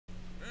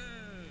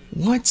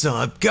What's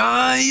up,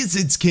 guys?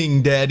 It's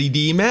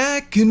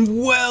KingDaddyDMAC,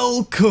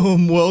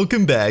 and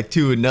welcome back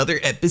to another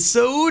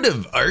episode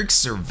of Ark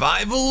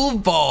Survival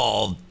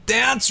Evolved.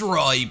 That's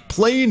right,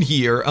 playing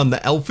here on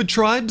the Alpha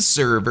Tribe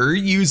server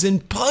using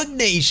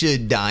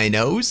Pugnacia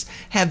Dinos,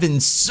 having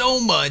so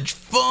much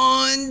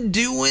fun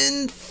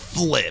doing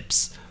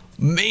flips.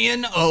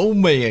 Man, oh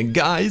man,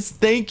 guys,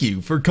 thank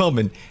you for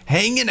coming,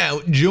 hanging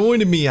out,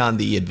 joining me on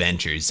the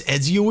adventures.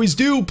 As you always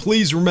do,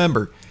 please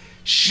remember,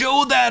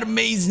 show that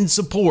amazing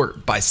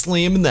support by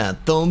slamming that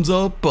thumbs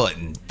up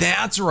button.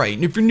 That's right,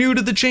 and if you're new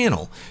to the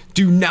channel,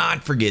 do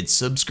not forget to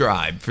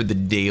subscribe for the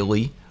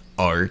daily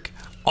Ark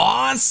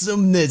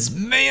awesomeness.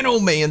 Man, oh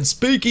man,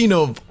 speaking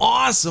of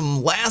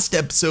awesome, last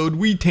episode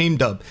we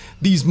tamed up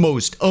these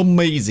most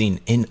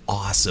amazing and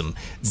awesome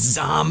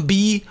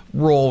zombie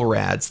roll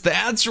rats.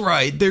 That's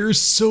right, they're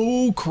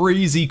so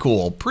crazy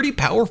cool, pretty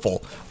powerful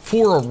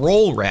for a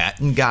roll rat,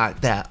 and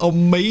got that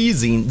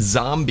amazing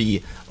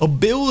zombie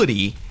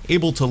ability,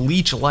 able to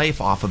leech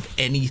life off of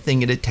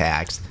anything it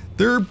attacks.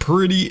 They're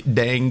pretty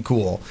dang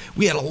cool.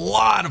 We had a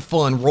lot of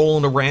fun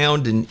rolling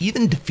around and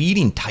even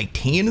defeating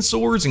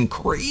titanosaurs and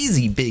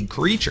crazy big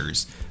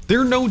creatures.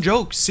 They're no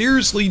joke,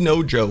 seriously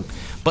no joke.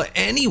 But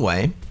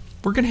anyway,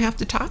 we're gonna have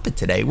to top it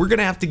today. We're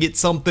gonna have to get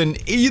something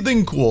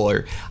even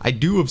cooler. I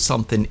do have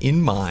something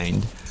in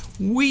mind.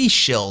 We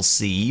shall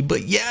see,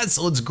 but yes,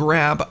 let's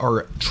grab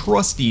our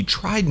trusty,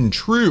 tried and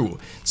true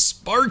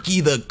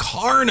Sparky the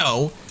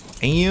Carno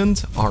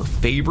and our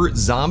favorite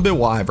zombie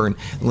wyvern,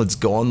 and let's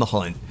go on the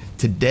hunt.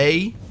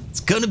 Today, it's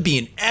gonna be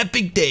an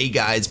epic day,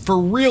 guys. For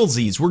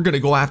realsies, we're gonna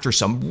go after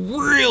some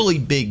really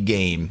big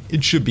game.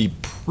 It should be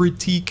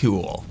pretty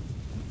cool.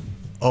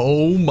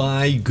 Oh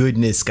my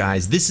goodness,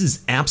 guys. This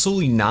is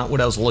absolutely not what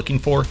I was looking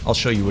for. I'll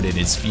show you what it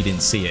is if you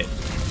didn't see it.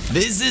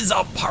 This is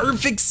a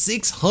perfect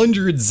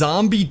 600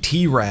 zombie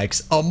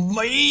T-Rex.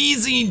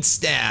 Amazing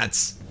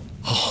stats.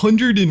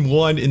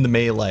 101 in the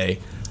melee.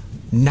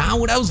 Not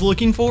what I was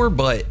looking for,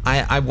 but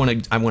I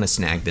wanna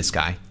snag this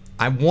guy.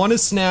 I want to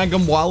snag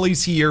him while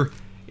he's here.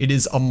 It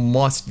is a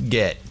must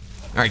get.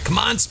 All right, come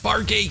on,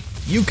 Sparky.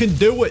 You can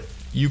do it.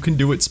 You can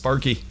do it,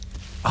 Sparky.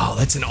 Oh,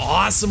 that's an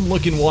awesome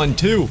looking one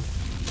too.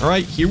 All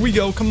right, here we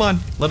go. Come on,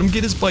 let him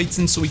get his bites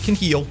in so he can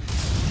heal.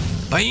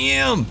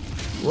 Bam!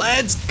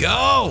 Let's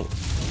go.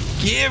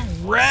 Get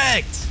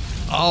wrecked.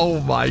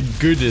 Oh my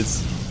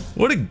goodness.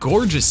 What a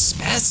gorgeous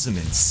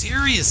specimen.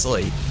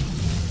 Seriously.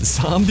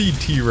 Zombie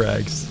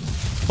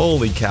T-Rex.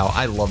 Holy cow,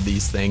 I love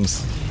these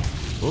things.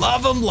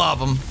 Love them, love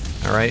them.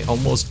 All right,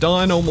 almost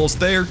done, almost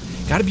there.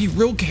 Gotta be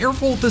real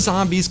careful with the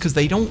zombies because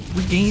they don't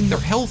regain their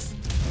health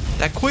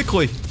that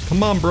quickly.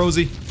 Come on,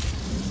 brosy.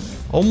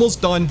 Almost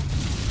done.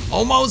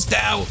 Almost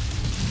out.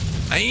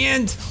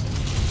 And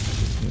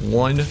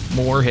one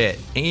more hit.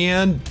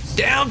 And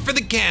down for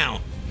the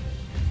count.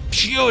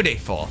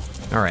 Beautiful.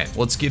 All right,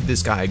 let's give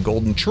this guy a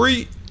golden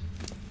treat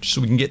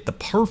so we can get the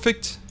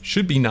perfect,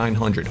 should be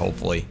 900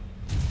 hopefully.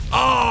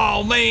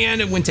 Oh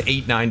man, it went to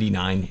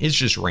 899. It's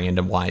just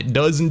random why it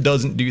does and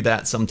doesn't do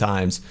that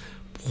sometimes.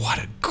 What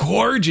a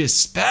gorgeous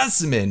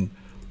specimen.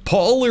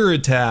 Polar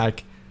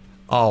attack.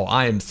 Oh,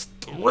 I am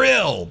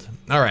thrilled.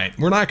 All right,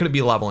 we're not going to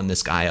be leveling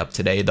this guy up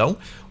today though.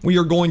 We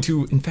are going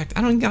to, in fact,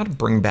 I don't got to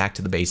bring him back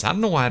to the base. I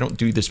don't know why I don't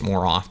do this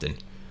more often.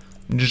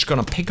 I'm just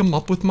going to pick him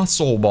up with my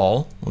soul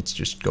ball. Let's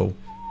just go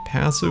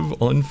passive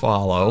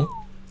unfollow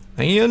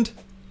and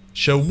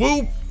show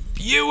whoop.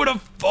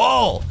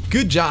 Beautiful!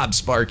 Good job,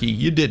 Sparky.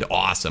 You did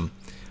awesome.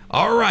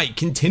 All right,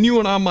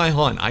 continuing on my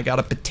hunt. I got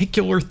a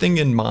particular thing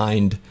in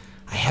mind.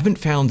 I haven't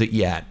found it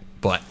yet,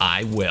 but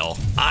I will.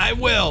 I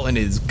will, and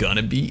it's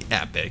gonna be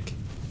epic.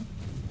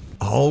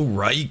 All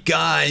right,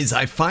 guys.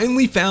 I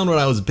finally found what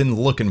I've been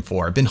looking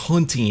for. I've been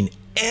hunting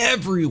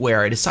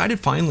everywhere. I decided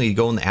finally to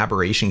go in the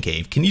aberration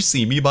cave. Can you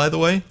see me, by the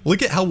way?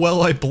 Look at how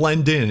well I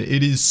blend in.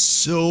 It is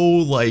so,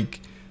 like,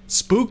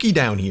 spooky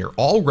down here.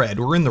 All red.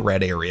 We're in the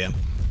red area.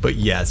 But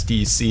yes, do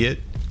you see it?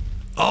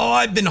 Oh,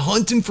 I've been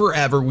hunting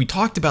forever. We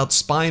talked about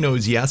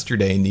Spinos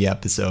yesterday in the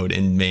episode,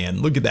 and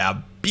man, look at that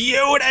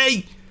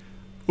beauty.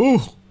 Ooh,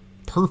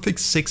 perfect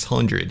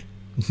 600.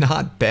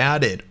 Not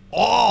bad at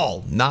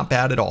all. Not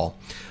bad at all.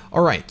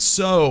 All right,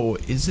 so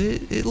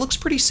it looks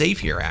pretty safe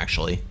here,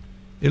 actually.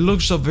 It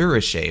looks so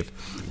very safe.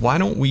 Why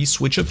don't we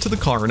switch up to the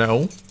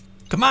Carno?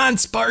 Come on,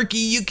 Sparky,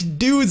 you can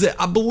do it.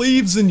 I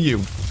believes in you.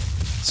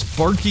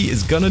 Sparky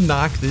is gonna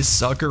knock this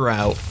sucker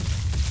out.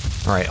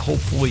 All right,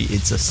 hopefully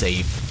it's a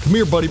safe. Come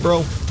here, buddy,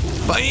 bro.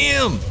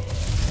 Bam!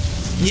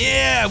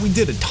 Yeah, we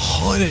did a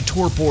ton of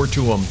torpor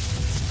to him.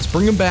 Let's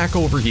bring him back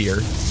over here.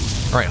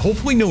 All right,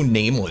 hopefully no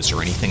nameless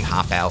or anything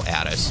hop out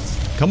at us.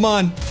 Come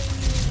on.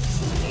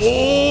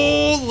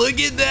 Oh,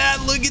 look at that,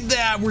 look at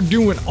that. We're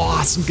doing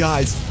awesome,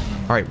 guys.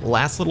 All right,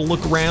 last little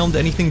look around.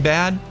 Anything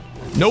bad?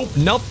 Nope,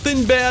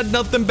 nothing bad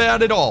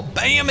at all.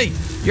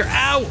 Bammy, you're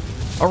out.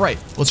 All right,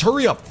 let's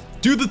hurry up.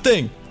 Do the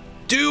thing.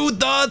 Do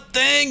the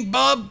thing,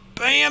 bub.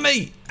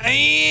 Bammy!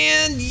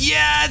 And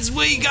yes,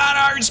 we got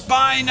our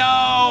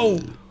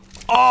Spino!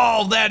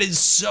 Oh, that is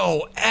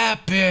so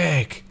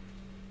epic!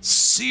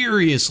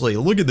 Seriously,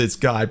 look at this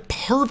guy.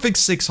 Perfect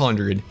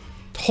 600.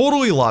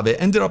 Totally love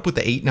it. Ended up with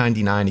the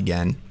 899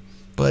 again.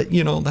 But,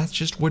 you know, that's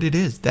just what it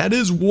is. That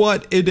is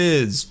what it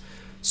is.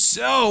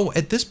 So,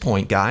 at this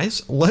point,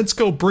 guys, let's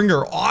go bring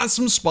our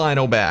awesome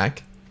Spino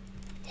back.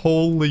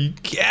 Holy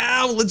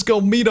cow. Let's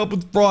go meet up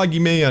with Froggy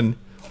Man.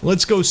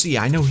 Let's go see.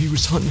 I know he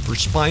was hunting for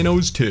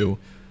Spinos, too.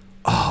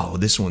 Oh,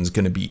 this one's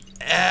going to be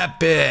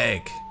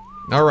epic.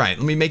 All right,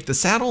 let me make the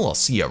saddle. I'll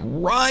see you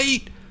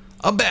right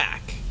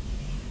back.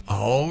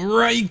 All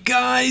right,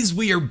 guys,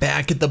 we are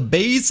back at the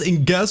base,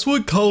 and guess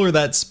what color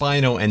that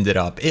Spino ended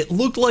up? It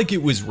looked like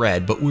it was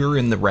red, but we were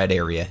in the red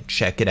area.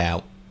 Check it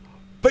out.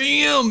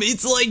 Bam!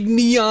 It's like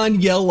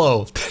neon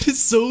yellow. That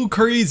is so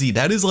crazy.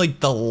 That is like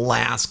the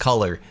last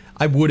color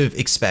I would have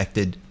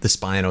expected the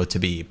Spino to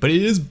be, but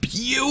it is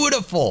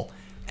beautiful.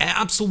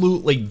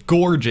 Absolutely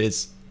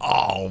gorgeous.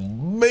 Oh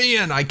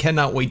man, I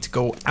cannot wait to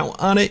go out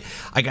on it.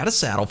 I got a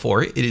saddle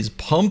for it. It is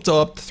pumped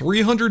up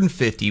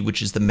 350,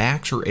 which is the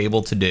max we're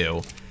able to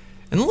do.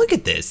 And look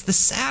at this, the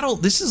saddle,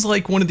 this is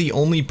like one of the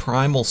only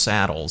primal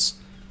saddles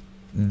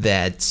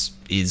that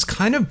is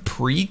kind of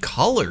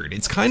pre-colored.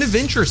 It's kind of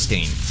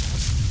interesting.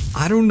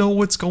 I don't know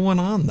what's going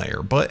on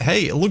there, but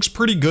hey, it looks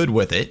pretty good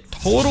with it.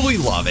 Totally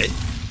love it.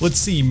 Let's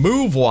see,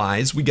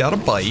 move-wise, we got a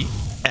bite,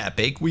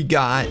 epic. We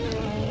got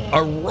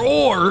a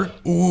roar.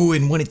 Ooh,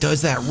 and when it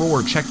does that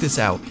roar, check this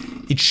out.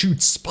 It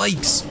shoots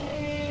spikes.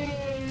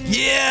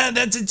 Yeah,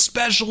 that's its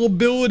special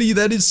ability.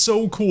 That is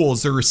so cool.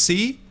 Is there a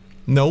C?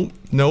 Nope,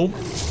 nope.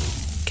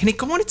 Can it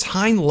go on its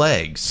hind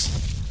legs?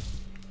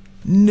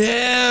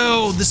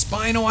 No, the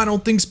Spino I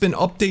don't think's been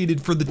updated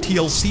for the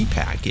TLC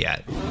pack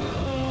yet.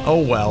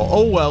 Oh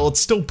well, it's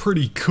still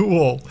pretty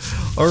cool.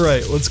 All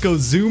right, let's go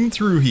zoom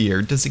through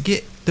here. Does it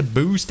get the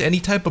boost, any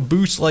type of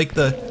boost like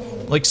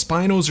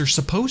Spinos are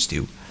supposed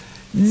to?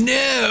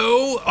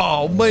 No,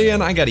 oh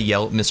man, I gotta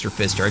yell at Mr.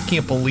 Fister. I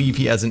can't believe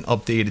he hasn't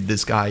updated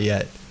this guy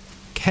yet.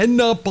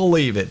 Cannot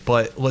believe it,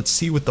 but let's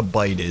see what the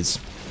bite is.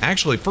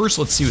 Actually, first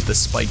let's see what the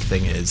spike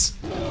thing is.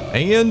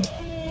 And,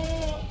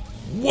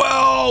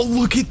 wow,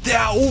 look at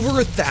that, over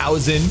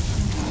 1,000.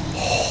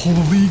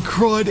 Holy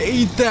crud,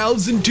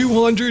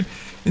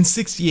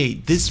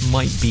 8,268. This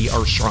might be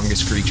our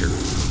strongest creature.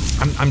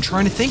 I'm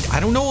trying to think, I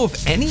don't know of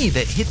any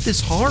that hit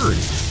this hard.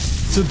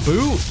 To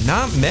boot,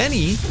 not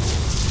many,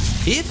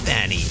 if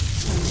any.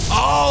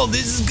 Oh,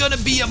 this is gonna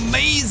be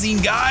amazing,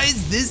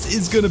 guys. This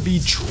is gonna be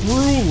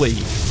truly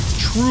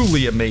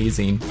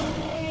amazing.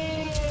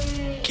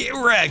 Get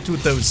wrecked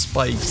with those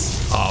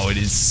spikes. Oh, it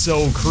is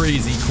so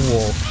crazy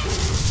cool.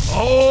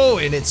 Oh,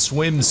 and it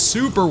swims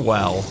super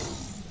well.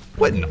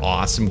 What an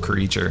awesome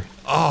creature.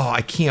 Oh,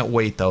 I can't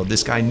wait though.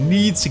 This guy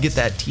needs to get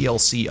that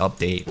TLC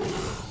update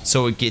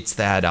so it gets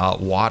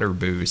that water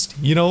boost.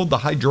 You know, the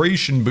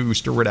hydration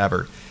boost or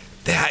whatever.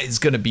 That is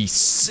gonna be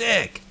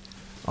sick.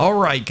 All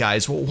right,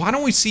 guys. Well, why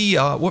don't we see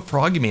what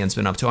Froggy Man's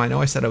been up to? I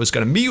know I said I was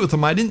gonna meet with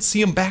him. I didn't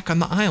see him back on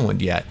the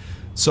island yet.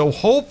 So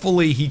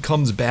hopefully he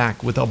comes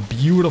back with a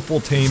beautiful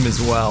Tame as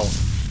well.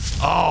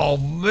 Oh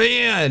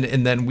man,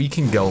 and then we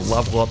can go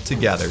level up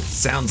together.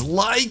 Sounds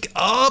like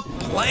a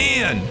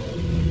plan.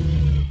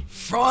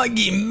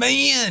 Froggy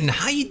Man,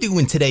 how you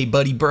doing today,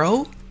 buddy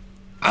bro?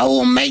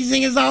 Oh,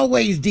 amazing as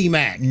always,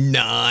 Dmac.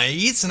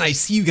 Nice, and I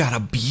see you got a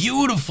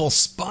beautiful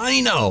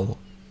Spino.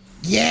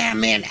 Yeah,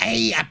 man,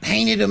 hey, I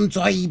painted him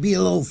so he'd be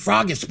a little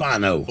Froggy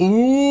Spino.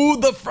 Ooh,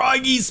 the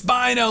Froggy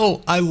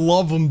Spino. I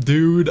love him,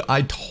 dude.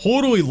 I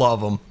totally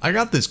love him. I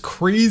got this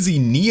crazy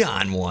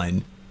neon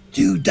one.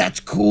 Dude, that's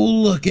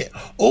cool. Look at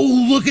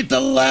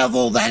the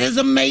level. That is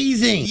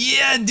amazing.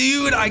 Yeah,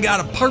 dude, I got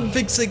a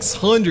perfect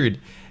 600.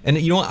 And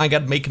you know what? I got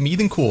to make them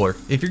even cooler.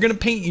 If you're going to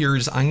paint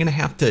yours, I'm going to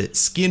have to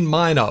skin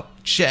mine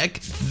up. Check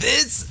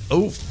this.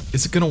 Oh,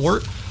 is it going to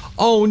work?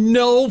 Oh,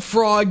 no,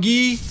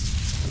 Froggy.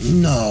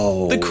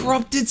 No. The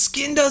corrupted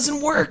skin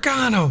doesn't work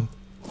on him.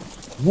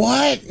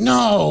 What?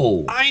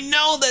 No. I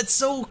know, that's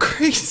so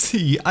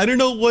crazy. I don't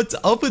know what's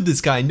up with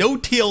this guy. No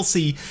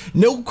TLC,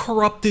 no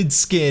corrupted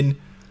skin.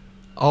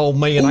 Oh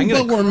man, I'm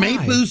gonna cry. But we're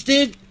mate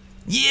boosted?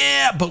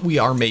 Yeah, but we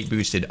are mate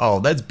boosted.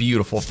 Oh, that's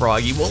beautiful,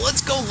 Froggy. Well,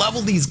 let's go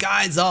level these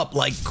guys up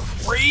like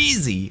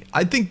crazy.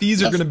 I think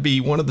these are gonna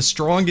be one of the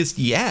strongest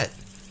yet.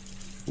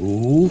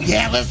 Ooh,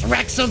 yeah, let's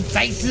wreck some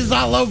faces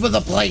all over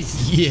the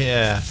place.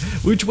 Yeah.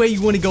 Which way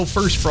you want to go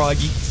first,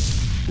 Froggy?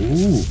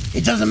 Ooh,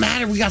 it doesn't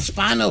matter. We got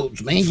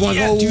Spinos, man. You want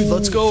to go? Dude,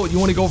 let's go. You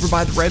want to go over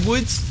by the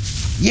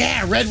redwoods?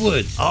 Yeah,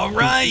 redwoods. All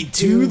right,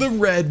 to the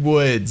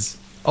redwoods.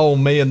 Oh,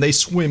 man, they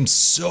swim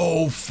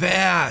so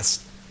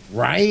fast.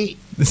 Right?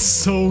 This is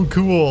so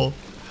cool.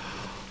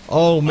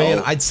 Oh,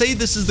 man, I'd say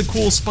this is the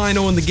coolest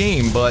Spino in the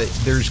game, but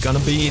there's going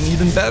to be an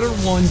even better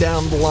one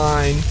down the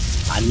line.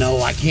 I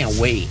know, I can't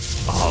wait.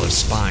 Oh,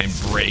 Spine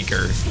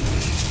Breaker.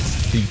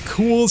 The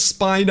coolest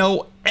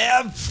Spino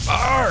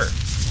ever.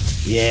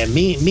 Yeah,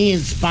 me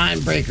and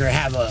Spinebreaker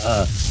have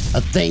a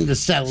thing to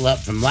settle up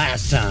from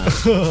last time.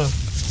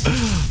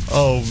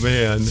 Oh,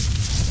 man.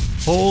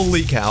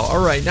 Holy cow.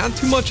 All right, not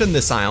too much on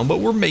this island, but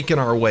we're making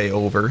our way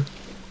over.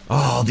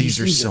 Oh, these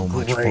are so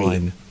much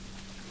fun.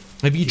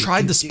 Have you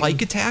tried the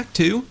spike attack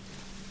too?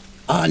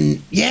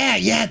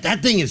 Yeah,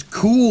 that thing is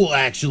cool,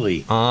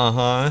 actually.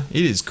 Uh-huh.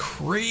 It is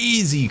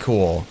crazy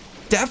cool.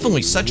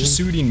 Definitely such a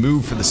suiting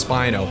move for the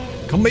Spino.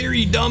 Come here,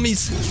 you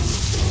dummies.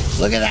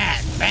 Look at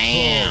that.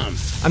 Bam.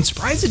 I'm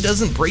surprised it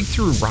doesn't break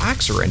through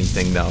rocks or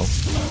anything, though.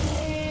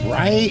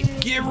 Right?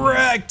 Get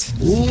wrecked.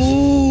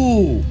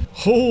 Ooh.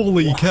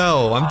 Holy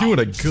cow. I'm doing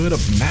a good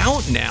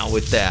amount now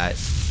with that.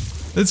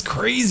 That's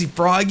crazy,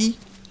 Froggy.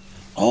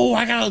 Oh,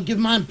 I gotta give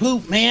mine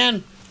poop,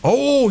 man.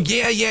 Oh,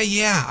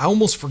 yeah. I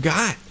almost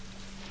forgot.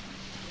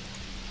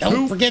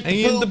 Don't forget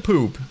the poop. And the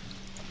poop.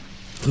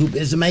 Poop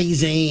is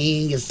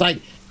amazing. It's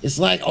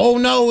like, oh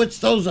no, it's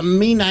those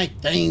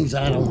Amenite things.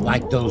 I don't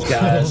like those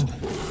guys.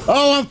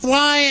 Oh, I'm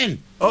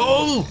flying.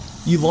 Oh,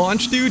 you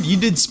launched, dude? You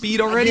did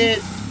speed already?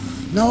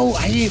 No,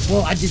 I didn't.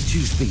 Well, I did 2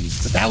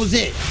 speeds, but that was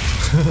it.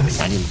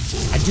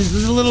 I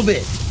just a little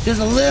bit.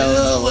 Just a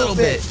little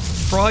bit.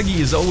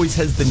 Froggy always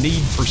has the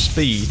need for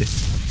speed.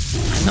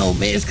 I know,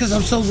 man. It's because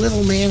I'm so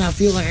little, man. I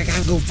feel like I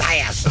gotta go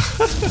fast.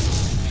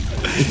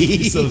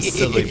 You're so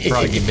silly,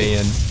 Froggy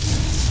man.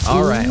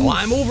 All right, well,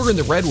 I'm over in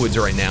the redwoods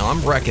right now. I'm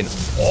wrecking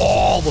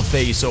all the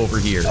face over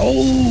here.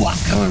 Oh,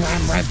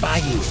 I'm right by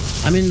you.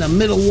 I'm in the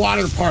middle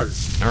water part.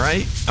 All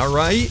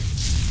right.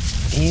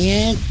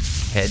 And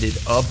headed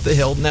up the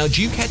hill. Now, did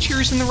you catch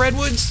yours in the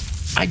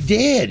redwoods? I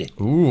did.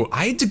 Ooh,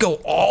 I had to go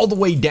all the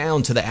way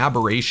down to the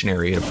aberration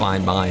area to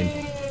find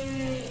mine.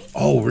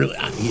 Oh, really?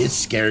 It's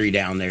scary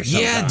down there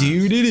sometimes. Yeah,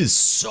 dude, it is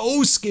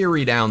so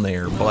scary down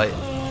there, but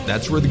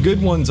that's where the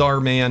good ones are,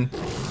 man.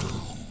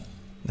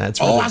 That's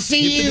where I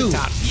see you.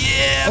 Top.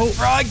 Yeah,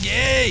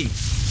 Froggy.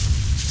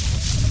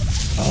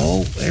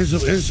 Oh, there's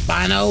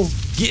Spino.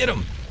 Get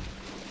him.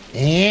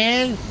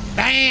 And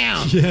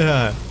bam.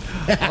 Yeah.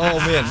 Oh,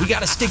 man, we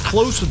got to stick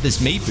close with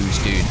this mate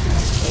boost, dude.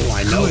 Oh,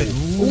 I know. Good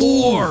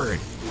Lord.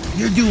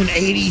 You're doing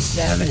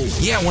 87.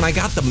 Yeah, when I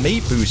got the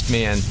mate boost,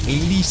 man,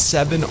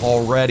 87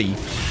 already.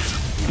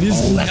 It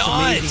is that's nuts.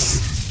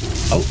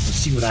 Amazing. Oh, let's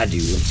see what I do.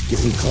 Let's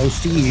get me close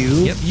to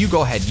you. Yep, you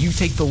go ahead. You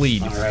take the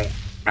lead. All right.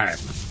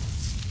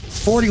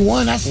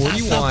 41. That's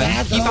 41. Not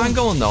bad, though. Keep on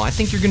going, though. I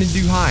think you're going to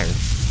do higher.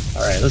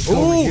 All right, let's go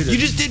over here. You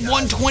just did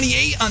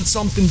 128 on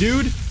something,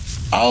 dude.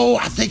 Oh,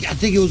 I think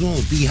it was one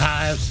of the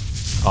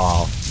beehives.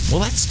 Oh,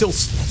 well, that's still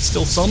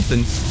something.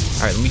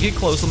 All right, let me get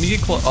close.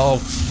 Oh,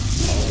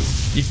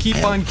 you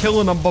keep on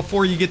killing them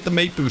before you get the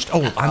mate boost.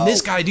 Oh, on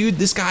this guy, dude.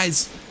 This guy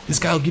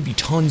will give you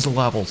tons of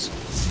levels.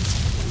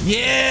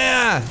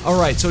 Yeah. All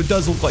right, so it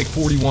does look like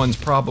 41's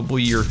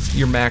probably your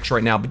max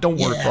right now, but don't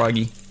worry,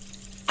 Froggy.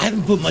 I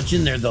haven't put much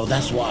in there though.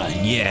 That's why.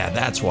 Yeah,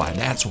 that's why.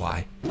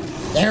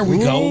 There we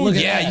go. Look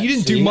at that. You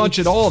didn't do much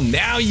at all.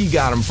 Now you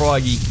got him,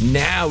 Froggy.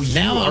 Now you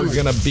are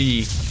gonna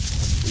be.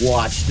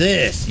 Watch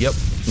this. Yep.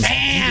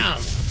 Bam.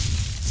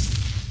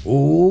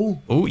 Ooh.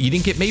 Oh, you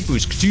didn't get mate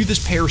boost. Do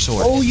this pair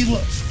sword. Oh, you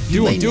look.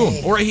 Do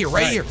him. Oh, right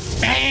here.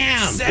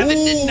 Bam.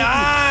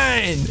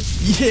 79.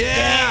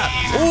 Yeah.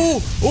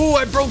 Oh,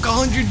 I broke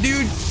 100,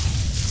 dude.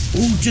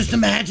 Ooh, just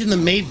imagine the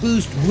mate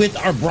boost with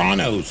our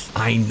Branos.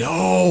 I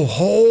know.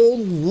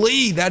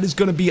 Holy, that is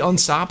going to be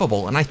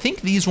unstoppable. And I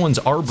think these ones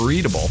are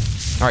breedable.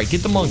 All right,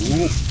 get the monkey.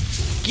 Ooh.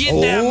 Get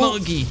that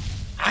monkey.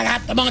 I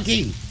got the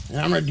monkey.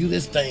 And I'm going to do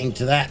this thing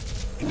to that.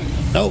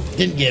 Nope,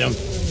 didn't get him.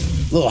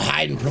 Little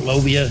hiding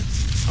Prolovia.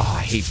 Oh,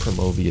 I hate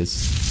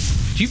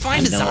Prolovias. Did you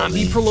find a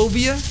zombie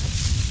Prolovia?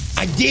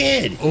 I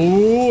did.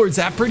 Oh, is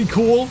that pretty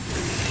cool?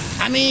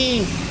 I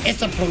mean,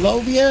 it's a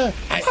Prolovia,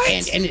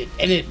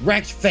 and it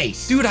wrecks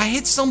face. Dude, I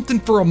hit something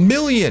for $1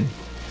 million.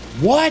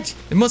 What?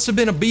 It must have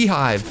been a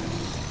beehive.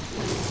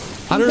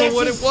 I don't know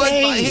what it was, but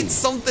I hit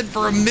something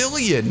for $1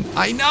 million.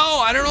 I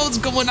know. I don't know what's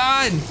going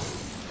on.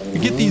 You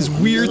get these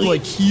weird,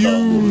 like,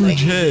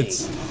 huge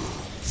hits.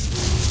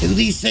 Dude,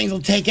 these things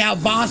will take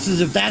out bosses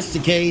if that's the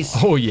case.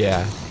 Oh,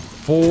 yeah.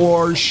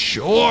 For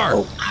sure.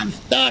 Oh, I'm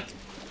stuck.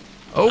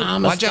 Oh,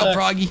 watch out,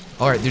 Froggy.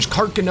 All right, there's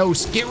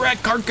Carcanos. Get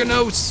wrecked,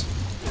 Carcanos.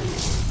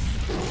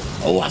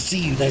 Oh, I see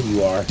you. There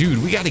you are.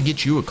 Dude, we got to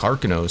get you a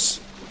Carcanos.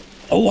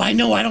 Oh, I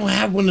know. I don't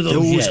have one of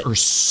those yet. Those are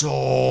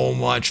so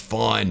much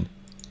fun.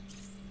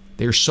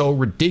 They're so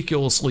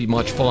ridiculously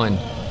much fun.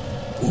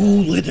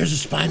 Ooh, look, there's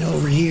a Spino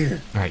over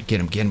here. All right,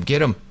 get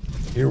him.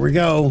 Here we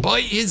go.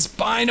 Bite his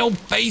Spino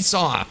face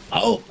off.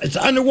 Oh, it's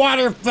an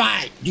underwater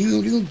fight.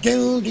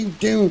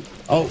 Do.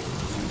 Oh.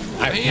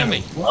 Bam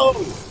me. Whoa.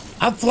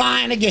 I'm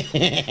flying again.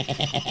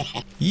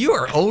 You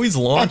are always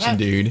launching,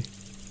 dude.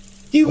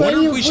 I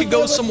wonder if we should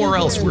go somewhere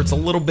else where it's a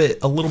little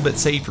bit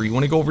safer. You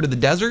want to go over to the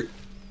desert?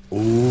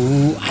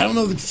 Ooh, I don't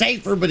know if it's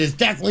safer, but it's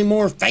definitely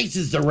more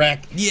faces to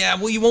wreck. Yeah,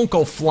 well, you won't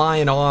go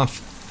flying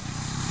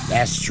off.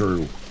 That's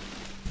true.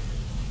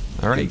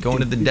 All right, going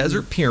to the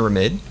desert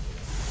pyramid.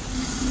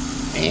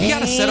 You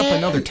gotta set up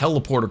another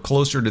teleporter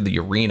closer to the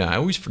arena. I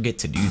always forget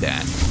to do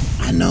that.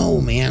 I know,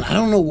 man. I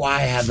don't know why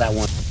I have that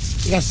one.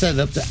 You gotta set it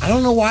up there. I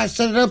don't know why I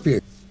set it up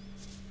here.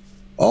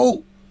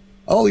 Oh,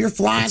 you're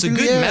flying. It's a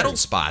good metal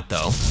spot,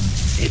 though.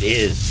 It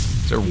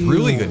is. It's It's a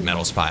really good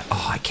metal spot.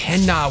 Oh, I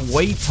cannot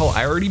wait till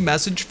I already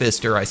messaged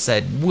Fister. I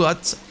said,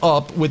 what's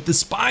up with the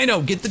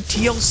Spino? Get the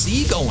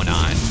TLC going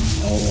on.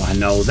 Oh, I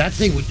know. That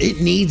thing,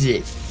 it needs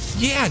it.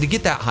 Yeah, to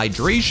get that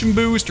hydration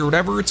boost or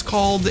whatever it's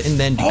called, and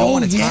then to go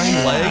on its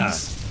hind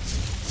legs.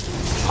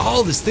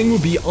 Oh, this thing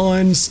would be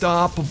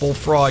unstoppable,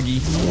 Froggy.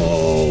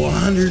 Whoa,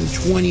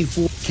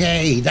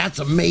 124K. That's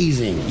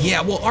amazing.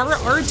 Yeah, well,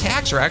 our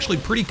attacks are actually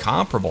pretty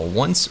comparable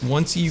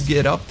once you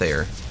get up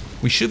there.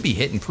 We should be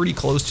hitting pretty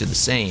close to the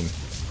same.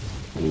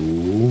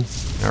 Ooh.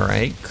 All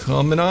right,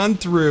 coming on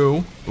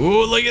through.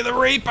 Ooh, look at the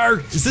Reaper.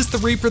 Is this the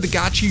Reaper that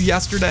got you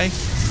yesterday?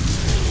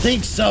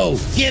 Think so.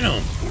 Get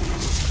him.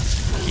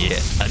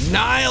 Get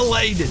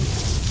annihilated.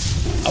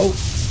 Oh,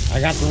 I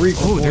got the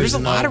Reaper. Oh, there's a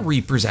lot of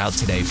Reapers out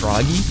today,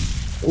 Froggy.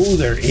 Oh,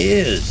 there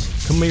is.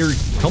 Come here,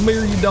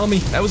 you dummy.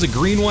 That was a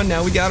green one,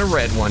 now we got a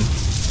red one.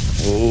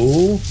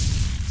 Oh.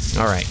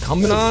 All right,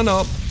 coming on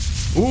up.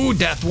 Ooh,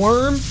 Death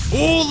Worm.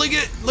 Ooh, look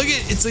at,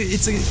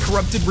 it's a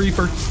corrupted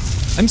Reaper.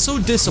 I'm so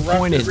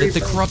disappointed that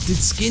the corrupted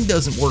skin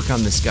doesn't work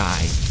on this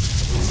guy.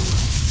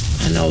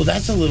 I know,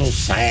 that's a little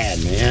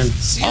sad, man.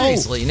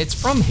 Seriously, and it's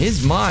from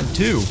his mod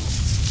too.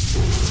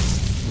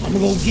 I'm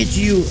gonna go get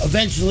you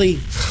eventually.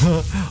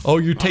 Oh,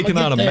 you're taking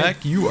on a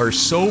mech? You are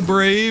so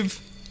brave.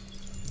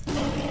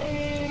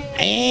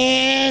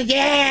 And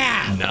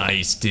yeah!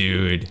 Nice,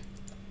 dude.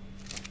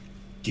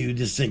 Dude,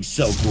 this thing's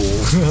so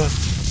cool.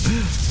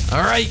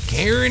 All right,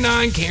 carrying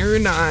on.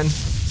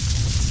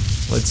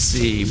 Let's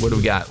see, what do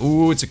we got?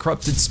 Ooh, it's a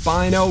corrupted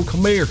Spino.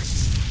 Come here.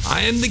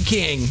 I am the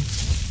king.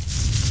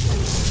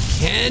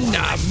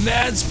 Cannot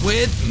mess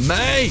with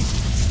me.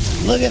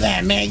 Look at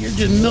that, man. You're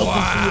just milking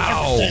wow. through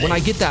everything. When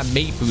I get that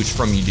mate boost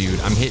from you, dude,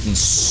 I'm hitting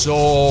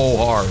so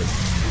hard.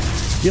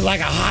 You're like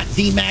a hot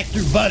Dmac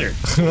through butter.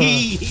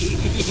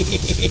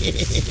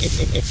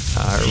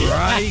 All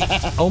right,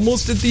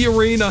 almost at the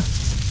arena.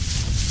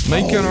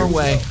 Making our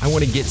way. I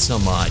want to get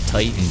some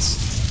Titans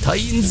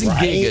and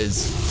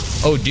Gigas.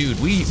 Oh, dude,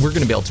 we're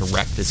gonna be able to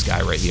wreck this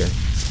guy right here.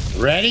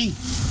 Ready?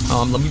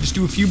 Let me just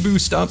do a few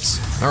boost ups.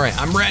 All right,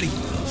 I'm ready.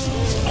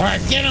 All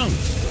right, get him.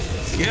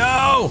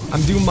 Go!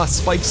 I'm doing my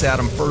spikes at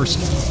him first.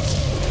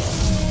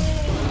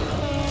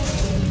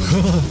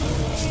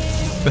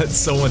 That's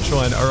so much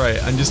fun. All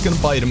right, I'm just gonna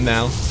bite him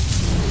now.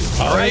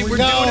 All right, we're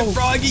doing it,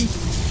 Froggy.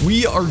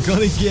 We are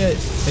gonna get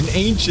an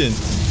ancient.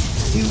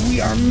 Dude,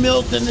 we are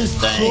milking this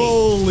thing.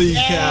 Holy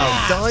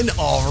cow, done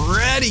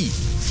already.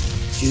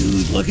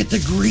 Dude, look at the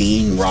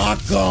green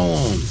rock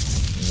going.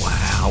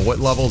 Wow, what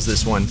level is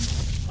this one?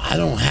 I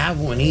don't have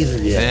one either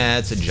yet.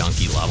 It's a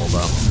junky level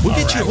though. We'll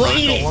get you a rock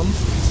golem.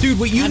 Dude,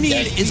 what you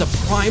need is a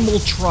primal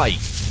trike.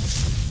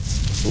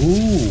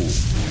 Ooh.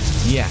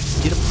 Yeah,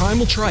 get a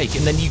primal trike,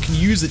 and then you can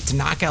use it to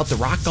knock out the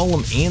rock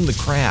golem and the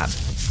crab.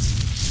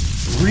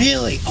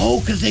 Really? Oh,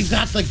 because they've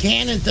got the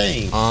cannon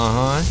thing.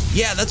 Uh-huh.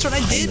 Yeah, that's what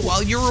I did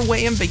while you were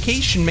away on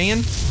vacation,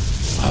 man.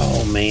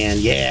 Oh, man,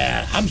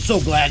 yeah. I'm so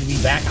glad to be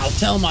back. I'll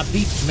tell my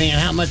peeps, man,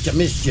 how much I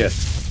missed you.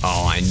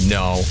 Oh, I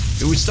know.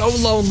 It was so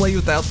lonely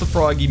without the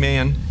Froggy,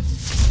 man.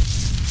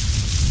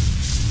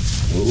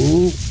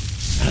 Ooh.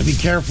 Gotta be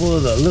careful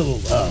of the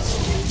little,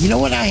 You know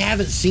what I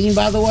haven't seen,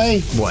 by the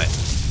way? What?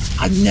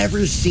 I've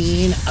never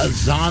seen a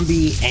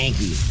zombie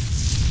Anki.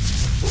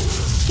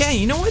 Yeah,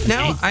 you know what?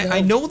 Now, I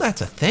know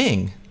that's a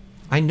thing.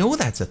 I know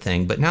that's a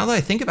thing, but now that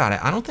I think about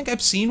it, I don't think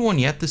I've seen one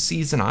yet this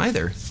season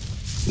either.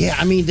 Yeah,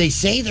 I mean, they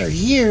say they're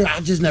here.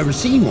 I've just never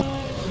seen one.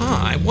 Huh,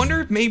 I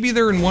wonder if maybe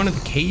they're in one of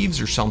the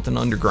caves or something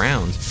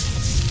underground.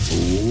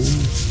 Ooh.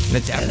 And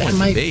it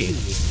definitely could be.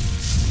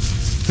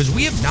 Because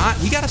we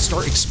gotta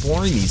start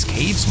exploring these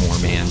caves more,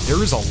 man.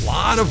 There's a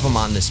lot of them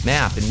on this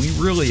map, and we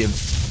really have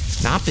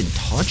not been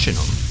touching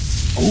them.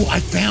 Oh, I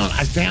found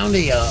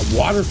a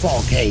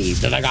waterfall cave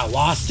that I got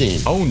lost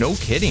in. Oh, no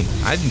kidding.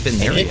 I haven't been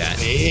there yet.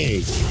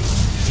 Big.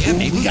 Yeah,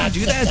 maybe we gotta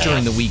do that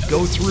during the week.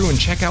 Go through and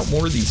check out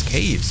more of these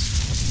caves.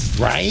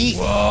 Right?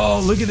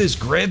 Whoa, look at this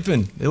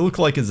griffin. It looked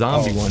like a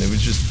zombie one. It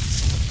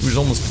was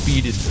almost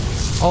defeated.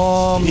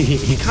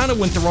 We kind of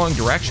went the wrong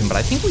direction, but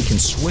I think we can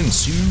swim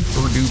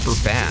super duper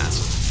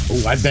fast.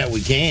 Oh, I bet we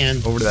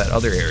can. Over to that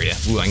other area.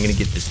 Ooh, I'm gonna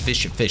get this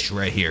fish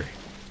right here.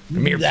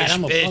 Come here,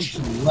 I'm gonna pump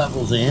some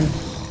levels in.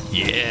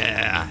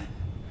 Yeah.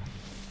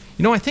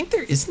 You know, I think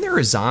isn't there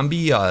a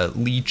zombie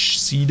leech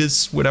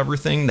cetus whatever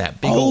thing, that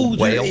big old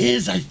whale? Oh, there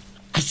is. I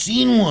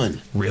seen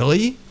one.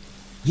 Really?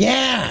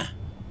 Yeah.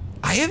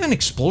 I haven't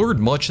explored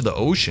much of the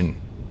ocean.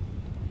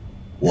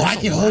 Well, I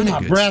can hold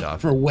my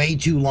breath for way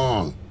too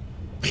long.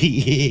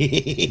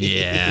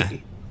 Yeah.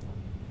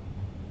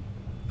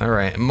 All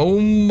right, I'm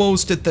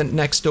almost at the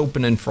next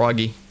opening,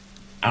 Froggy.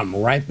 I'm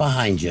right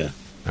behind you.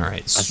 All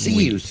right, sweet. I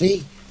see you,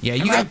 see? Yeah,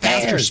 you got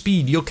faster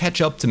speed. You'll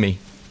catch up to me.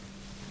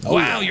 Oh,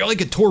 wow, you're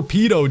like a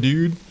torpedo,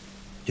 dude.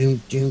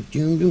 Doom, doom,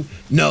 doom, doom.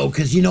 No,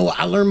 because you know what?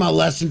 I learned my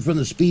lesson from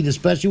the speed,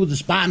 especially with the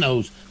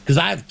Spinos, because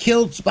I've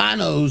killed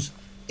Spinos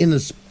in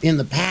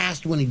the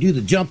past when you do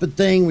the jumping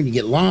thing, when you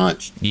get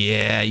launched.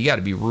 Yeah, you got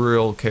to be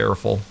real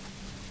careful.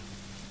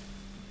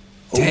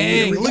 Oh,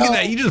 dang, look at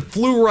that. You just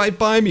flew right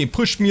by me and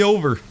pushed me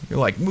over. You're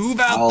like,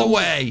 move out the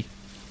way.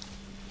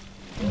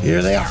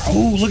 Here they are.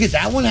 Oh, look at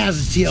that one has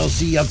a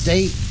TLC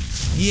update.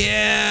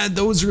 Yeah,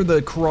 those are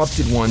the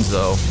corrupted ones,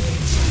 though.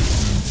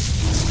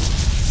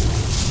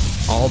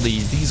 All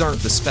these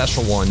aren't the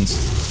special ones.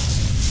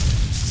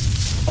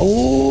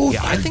 Oh,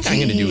 yeah, I think I'm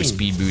gonna do a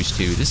speed boost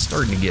too. This is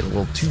starting to get a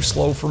little too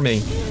slow for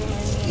me.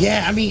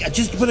 Yeah, I mean,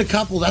 just put a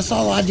couple. That's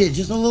all I did.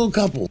 Just a little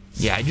couple.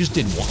 Yeah, I just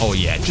did one. Oh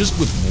yeah, just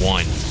with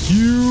one.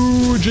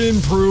 Huge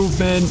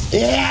improvement.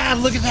 Yeah,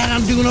 look at that.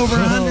 I'm doing over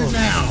 100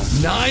 now.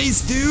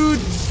 Nice, dude.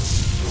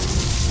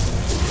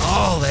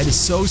 Oh, that is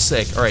so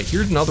sick. All right,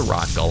 here's another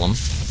rock golem.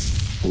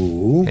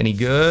 Ooh. Any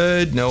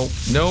good? Nope.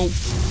 Nope.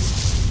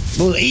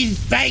 Well, eat his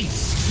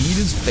face. Eat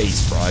his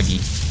face, Froggy.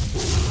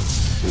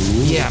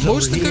 Ooh, yeah,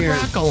 most of the good here?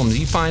 rock golems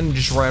you find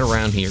just right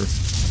around here.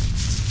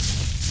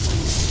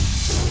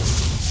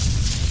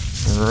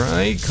 All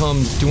right,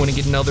 come. Do you want to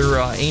get another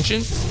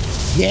ancient?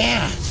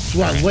 Yeah, that's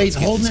why I was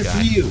waiting, holding it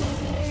for you.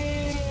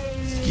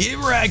 Get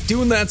wrecked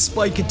doing that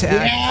spike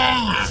attack.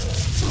 Yeah.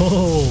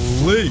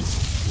 Holy.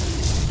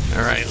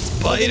 All right, let's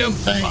bite him.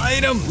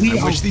 Bite him.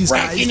 I wish these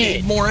guys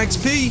gave more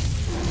XP.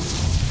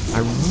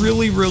 I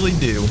really, really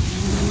do.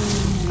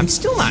 I'm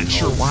still not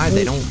sure why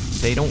they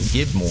don't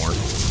give more.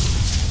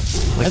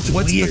 Like, That's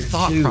what's the weird,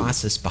 thought too.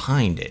 process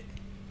behind it?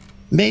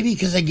 Maybe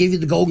because they gave you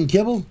the golden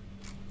kibble?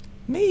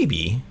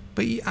 Maybe,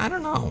 but I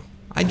don't know.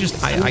 I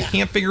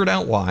can't figure it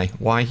out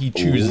why he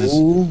chooses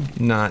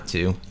not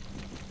to.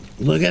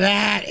 Look at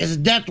that. It's a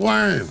death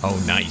worm.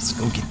 Oh, nice.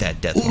 Go get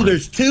that death Ooh, worm.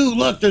 there's two.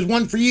 Look, there's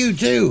one for you,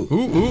 too.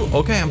 Ooh,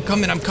 okay, I'm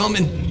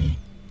coming.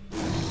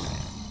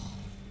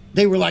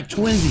 They were like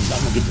twinsies. I'm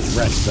going to get this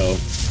Rex, though.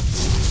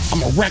 I'm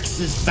going to Rex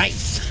his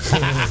face.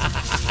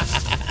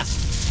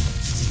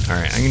 All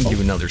right, I'm going to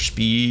do another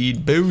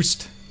speed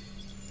boost.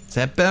 Is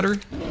that better?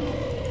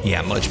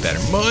 Yeah, much better.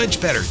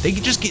 Much better. They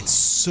can just get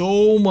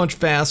so much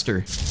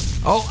faster.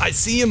 Oh, I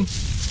see him.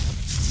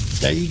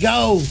 There you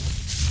go.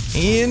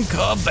 And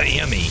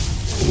kabammy.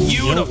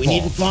 Beautiful. You know, we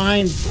need to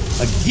find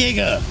a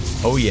Giga.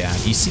 Oh, yeah.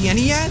 Do you see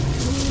any yet?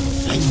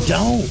 I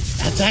don't.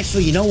 That's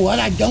actually, you know what?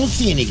 I don't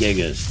see any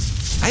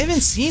Gigas. I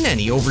haven't seen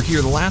any over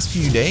here the last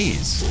few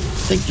days. I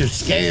think they're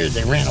scared.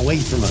 They ran away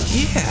from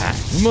us. Yeah,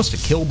 we must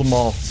have killed them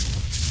all.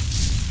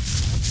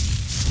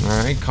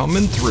 All right,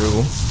 coming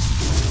through.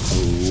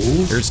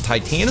 Ooh. There's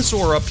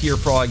Titanosaur up here,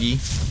 Froggy.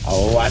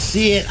 Oh, I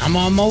see it. I'm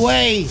on my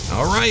way.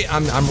 All right,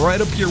 I'm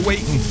right up here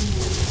waiting.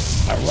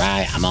 All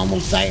right, I'm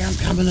almost there. I'm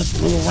coming up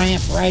the little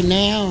ramp right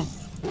now.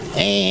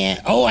 And,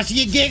 oh, I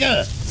see a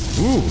Giga.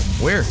 Ooh,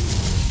 where?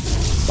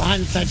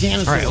 Behind the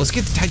Titanosaur. All right, let's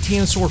get the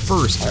Titanosaur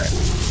first. All right.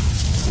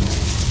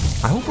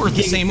 I hope we're at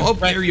the same. Oh,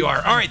 there you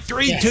are. All right,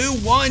 3, 2,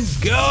 1,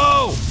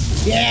 go!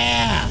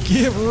 Yeah.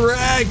 Get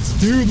wrecked,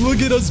 dude.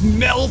 Look at us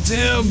melt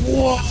him.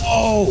 Whoa.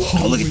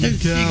 Oh, look at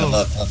this Giga.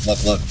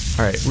 Look.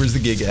 All right, where's the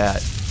Giga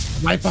at?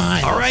 Right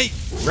behind. All right,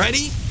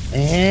 ready?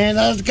 And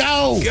let's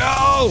go.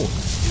 Go!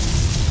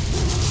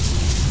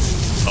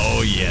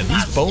 Oh, yeah,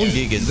 these bone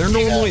Gigas, they're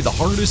normally the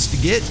hardest to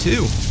get,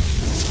 too.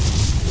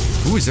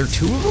 Ooh, is there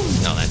 2 of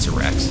them? No, that's a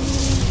Rex.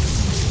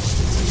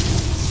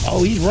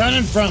 Oh, he's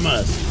running from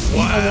us.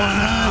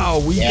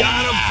 Wow, we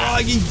got him,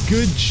 Froggy.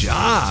 Good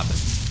job.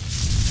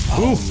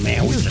 Oh,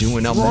 man, we're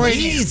doing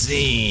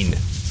amazing.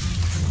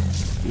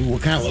 Ooh,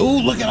 what kind of? Ooh,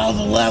 look at all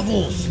the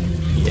levels.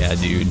 Yeah,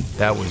 dude,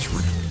 that was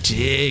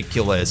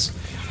ridiculous.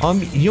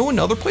 You know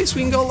another place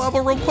we can go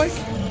level real quick?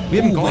 We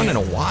haven't gone in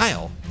a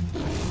while.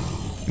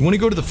 You want to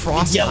go to the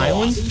Frost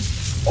Island?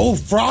 Oh,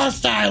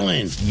 Frost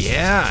Island.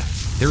 Yeah,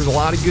 there's a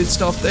lot of good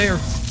stuff there.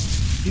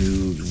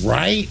 Dude,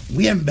 right?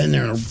 We haven't been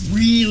there in a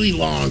really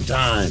long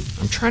time.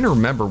 I'm trying to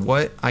remember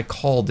what I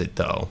called it,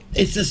 though.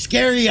 It's a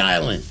scary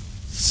island.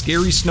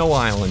 Scary Snow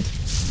Island.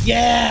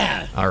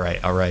 Yeah. All right.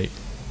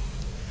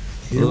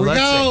 Here we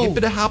go. Give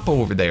it a hop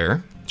over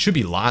there. Should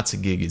be lots of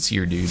Gigas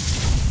here, dude.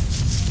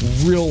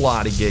 Real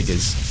lot of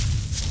Gigas.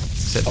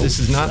 Except this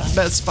is not the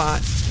best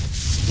spot.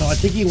 No, I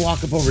think you can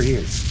walk up over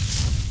here.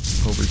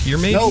 Over here,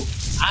 maybe? Nope.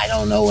 I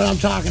don't know what I'm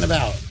talking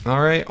about.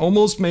 All right,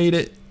 almost made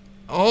it.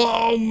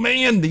 Oh,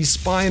 man, these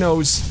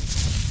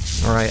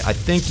Spinos. All right, I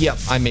think, yep,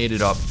 I made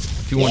it up.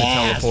 If you want to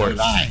teleport.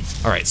 So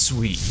all right,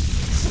 sweet.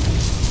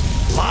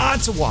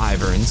 Lots of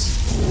wyverns.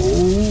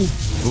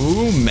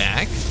 Ooh,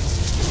 mech.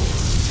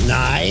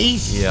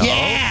 Nice. Yep.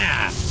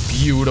 Yeah.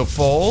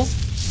 Beautiful.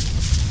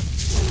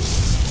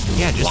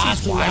 Yeah, just Lots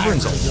these of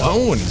wyverns wyverns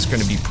alone is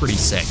going to be pretty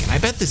sick. And I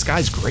bet this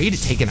guy's great at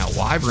taking out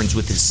wyverns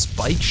with his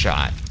spike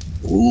shot.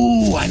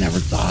 Ooh, I never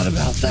thought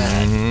about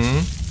that.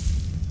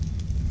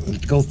 Mm-hmm.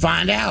 Let's go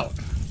find out.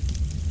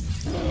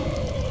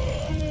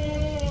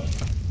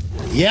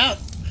 Yep,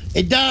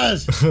 it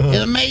does. It's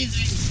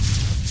amazing.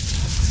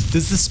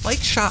 Does the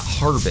spike shot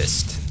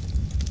harvest?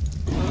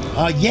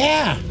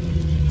 Yeah.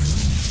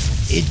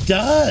 It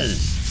does.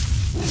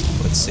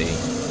 Let's see.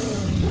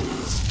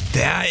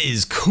 That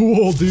is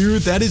cool,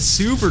 dude. That is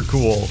super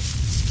cool.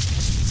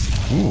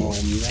 Oh,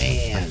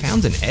 man. I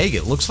found an egg.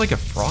 It looks like a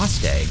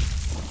frost egg.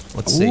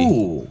 Let's see.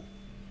 Ooh.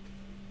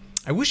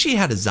 I wish he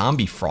had a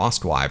zombie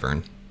frost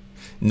wyvern.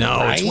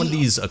 No, it's one of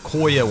these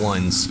Akoya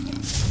ones.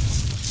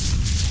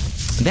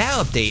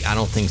 That update I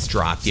don't think's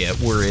dropped yet,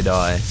 where it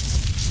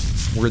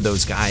where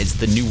those guys,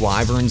 the new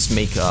wyverns,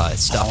 make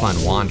stuff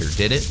on Wander.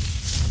 Did it?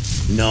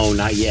 No,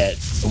 not yet.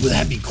 Oh,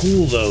 that'd be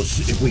cool though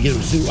if we get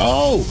them soon.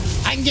 Oh,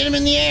 I can get them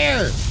in the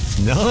air.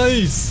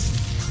 Nice.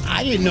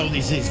 I didn't know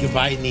these things could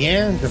bite in the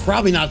air. They're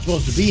probably not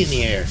supposed to be in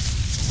the air.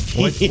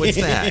 What's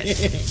that?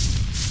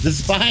 The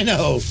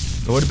Spino.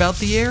 What about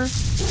the air?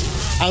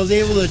 I was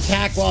able to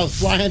attack while I was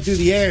flying through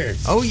the air.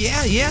 Oh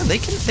yeah, they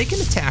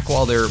can attack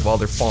while they're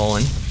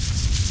falling.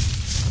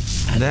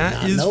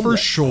 That is for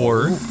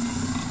sure.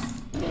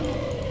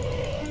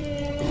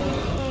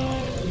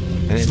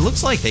 And it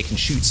looks like they can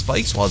shoot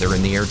spikes while they're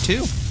in the air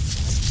too.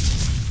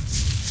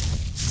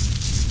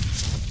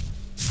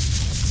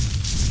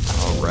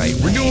 All right,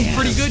 we're doing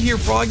pretty good here,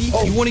 Froggy.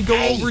 You want to go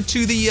over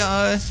to the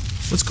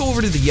let's go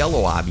over to the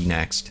yellow obby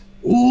next.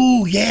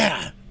 Ooh,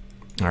 yeah.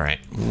 All right,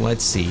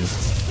 let's see.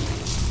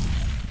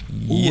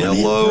 Ooh,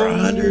 Yellow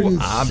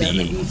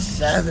obby.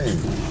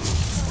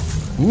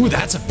 Ooh,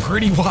 that's a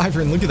pretty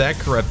wyvern. Look at that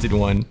corrupted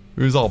one.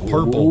 It was all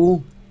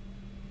purple.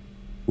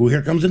 Ooh,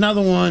 here comes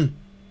another one.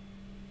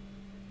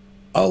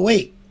 Oh,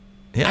 wait.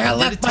 Yeah, I got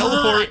left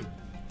teleport.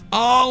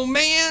 Oh,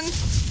 man.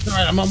 All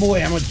right, I'm on my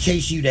way. I'm going to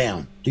chase you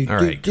down. All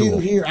right, cool.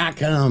 Here I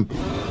come.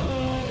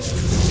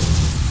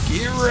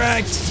 Get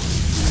wrecked.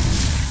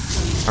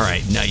 All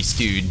right, nice,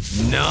 dude.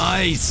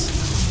 Nice.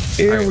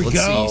 Here we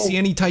go. Let's see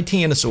any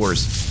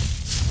Titanosaurs.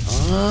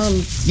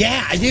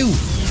 Yeah, I do.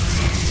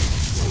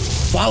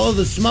 Follow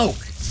the smoke.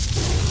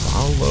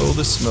 Follow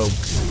the smoke.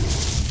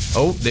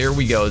 Oh, there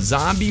we go.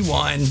 Zombie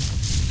one.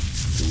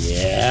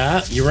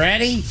 Yeah, you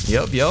ready?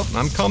 Yep,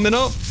 I'm coming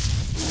up.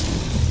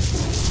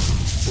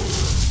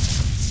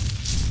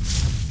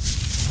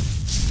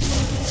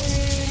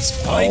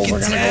 Spike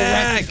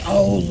attack.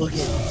 Oh, look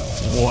at.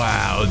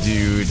 Wow,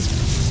 dude.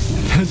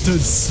 That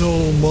does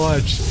so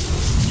much.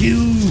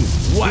 Dude.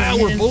 Wow,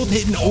 we're both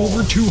hitting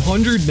over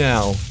 200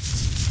 now.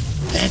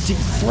 That's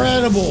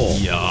incredible.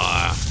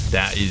 Yeah,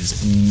 that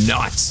is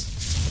nuts.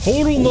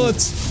 Total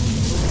nuts.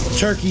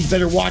 Turkeys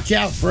better watch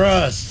out for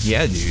us.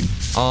 Yeah, dude.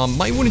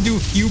 Might want to do a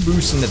few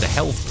boosts into the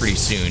health pretty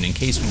soon in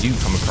case we do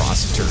come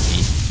across a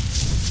turkey.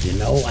 You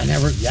know,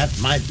 that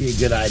might be a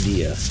good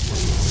idea.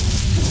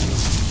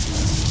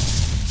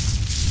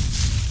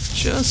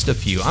 Just a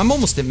few. I'm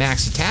almost at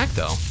max attack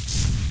though.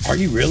 Are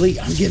you really?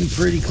 I'm getting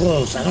pretty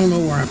close. I don't know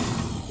where I'm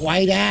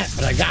quite at,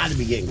 but I gotta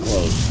be getting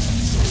close.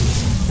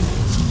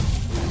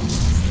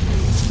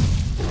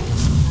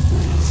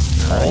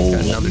 Alright,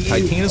 got another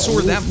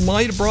Titanosaur. That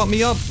might have brought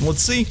me up.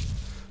 Let's see.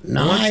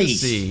 Nice. Let's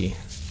see.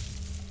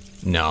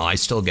 No, I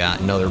still got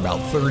another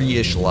about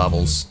 30-ish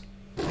levels.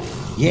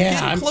 Yeah,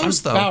 I'm close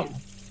though.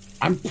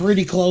 I'm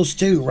pretty close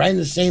too, right in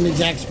the same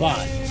exact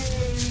spot.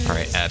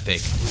 Alright,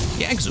 epic.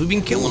 Yeah, because we've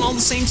been killing all the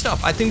same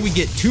stuff. I think we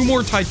get 2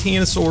 more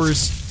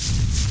Titanosaurs.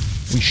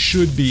 We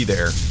should be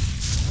there.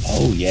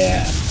 Oh,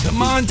 yeah.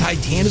 Come on,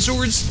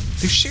 Titanosaurs.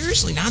 There's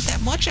seriously not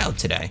that much out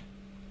today.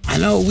 I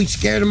know, we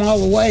scared them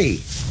all away.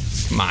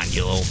 Come on,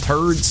 you little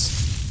turds.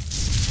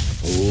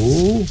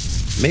 Oh,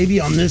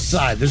 maybe on this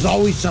side. There's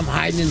always some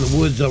hiding in the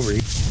woods over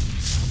here.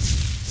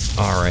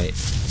 All right.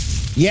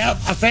 Yep,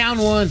 I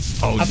found one.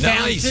 Oh, I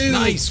found 2.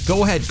 Nice.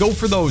 Go ahead. Go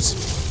for those.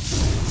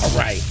 All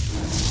right.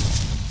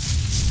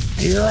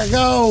 Here I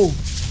go.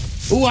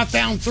 Ooh, I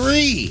found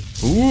 3.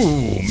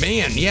 Ooh,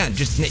 man. Yeah,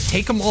 just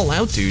take them all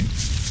out, dude.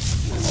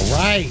 All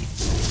right.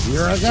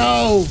 Here I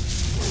go.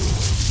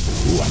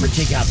 Ooh, I'm going to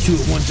take out 2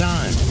 at one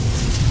time.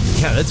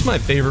 Yeah, that's my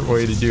favorite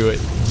way to do it.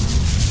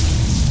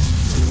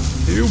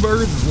 2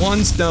 birds,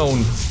 1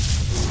 stone.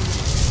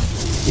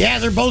 Yeah,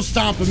 they're both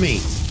stomping me.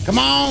 Come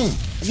on.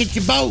 I'll get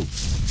you both.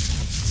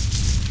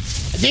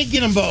 I did get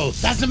them both.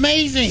 That's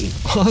amazing.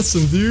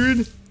 Awesome,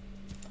 dude.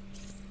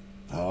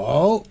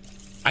 Oh,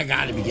 I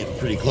got to be getting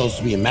pretty close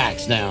to being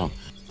max now.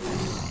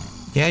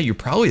 Yeah, you're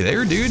probably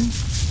there, dude.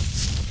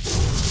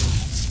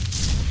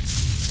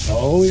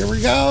 Oh, here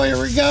we go.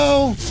 Here we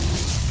go.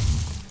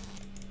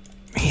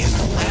 Man,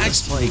 the lag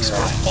spikes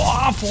are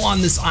awful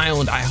on this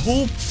island. I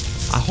hope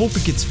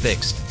it gets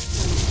fixed.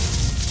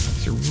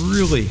 It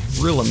really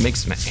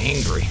makes me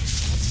angry.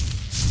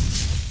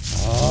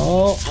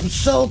 Oh, I'm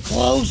so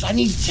close. I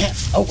need 10.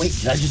 Oh, wait,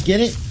 did I just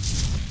get it?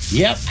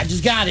 Yep, I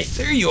just got it.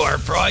 There you are,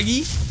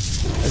 Froggy.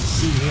 Let's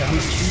see here. I'm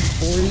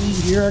 240.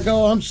 Here I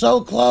go. I'm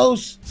so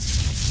close.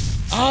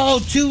 Oh,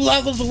 2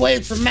 levels away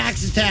from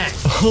max attack.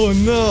 Oh,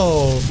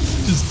 no.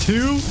 Just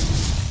 2?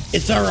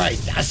 It's all right.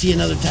 I see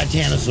another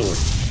Titanosaur.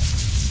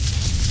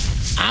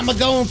 I'm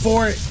going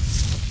for it.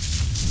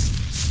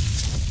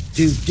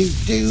 Do.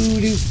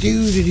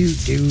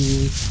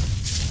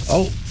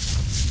 Oh,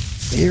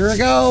 here I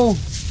go.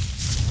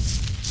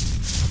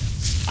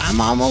 I'm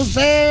almost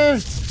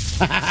there.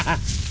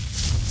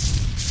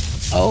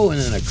 Oh, and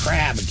then a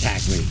crab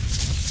attacked me.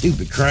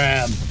 Stupid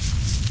crab.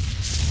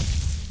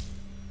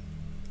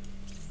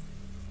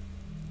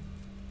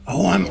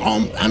 Oh,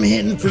 I'm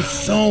hitting for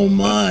so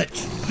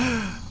much.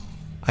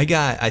 I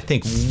got, I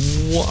think,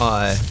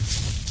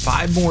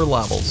 5 more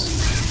levels.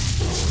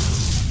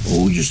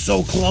 Oh, you're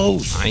so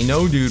close. I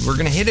know, dude. We're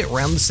gonna hit it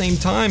around the same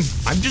time.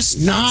 I'm just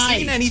not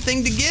seeing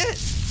anything to get.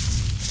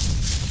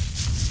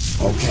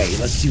 Okay,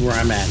 let's see where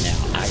I'm at now.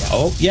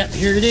 Oh, yep,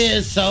 here it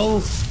is.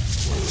 So,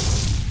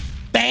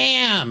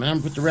 bam! And I'm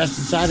gonna put the rest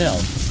inside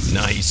health.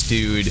 Nice,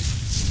 dude.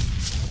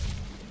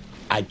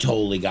 I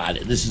totally got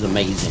it. This is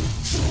amazing.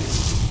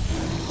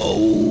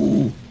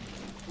 Oh.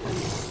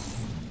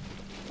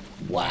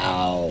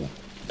 Wow.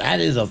 That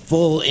is a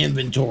full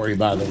inventory,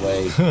 by the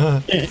way.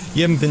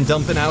 You haven't been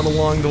dumping out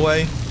along the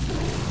way?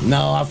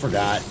 No, I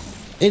forgot.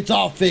 It's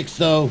all fixed,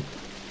 though.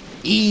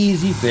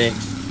 Easy fix.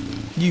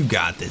 You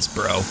got this,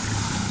 bro.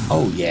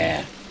 Oh,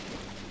 yeah.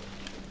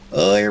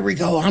 Oh, here we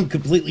go. I'm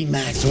completely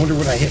maxed. I wonder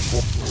what I hit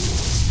for.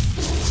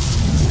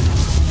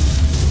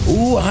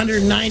 Ooh,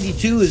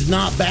 192 is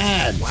not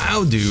bad.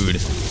 Wow,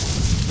 dude.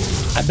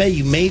 I bet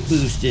you mate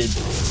boosted.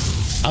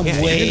 I'm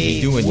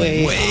way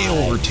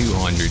over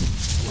 200.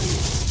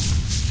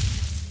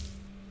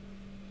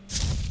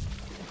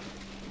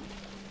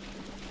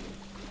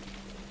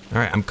 All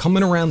right, I'm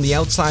coming around the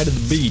outside of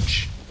the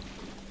beach.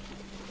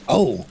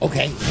 Oh,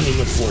 okay. Let me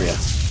look for you.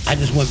 I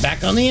just went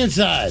back on the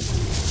inside.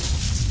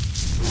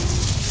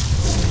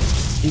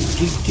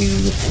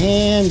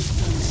 And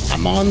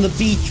I'm on the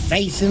beach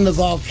facing the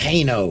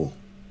volcano.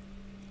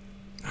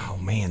 Oh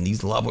man,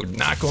 these levels are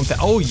not going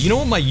fast. Oh, you know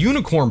what? My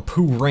unicorn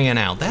poo ran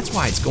out. That's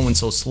why it's going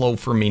so slow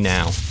for me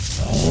now.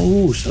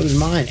 Oh, so did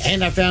mine.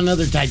 And I found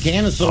another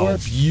Titanosaur. Oh,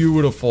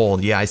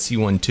 beautiful. Yeah, I see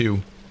one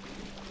too.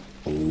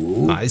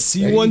 Ooh, I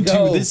see one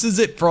too. This is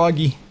it,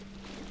 Froggy.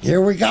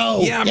 Here we go.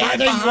 Yeah, I'm right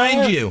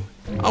behind you.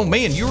 Oh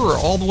man, you were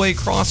all the way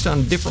across on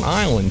a different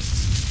island.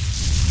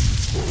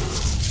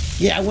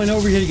 Yeah, I went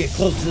over here to get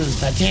close to the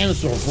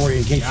Titanosaur for you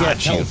in case you had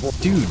teleport.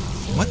 Dude,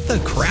 what the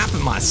crap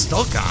am I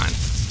stuck on?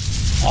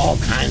 All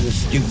kinds of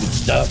stupid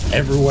stuff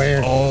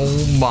everywhere. Oh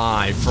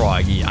my,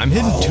 Froggy. I'm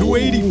hitting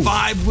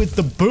 285 with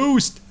the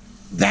boost.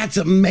 That's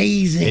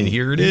amazing. And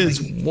here it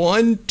is.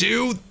 1,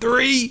 2,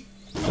 3,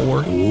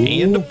 4,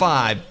 and a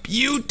 5.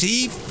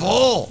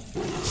 Beautiful.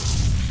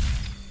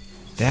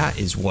 That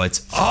is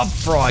what's up,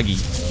 Froggy.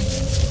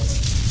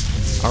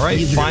 All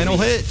right, final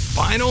hit.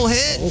 Final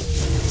hit.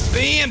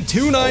 Bam,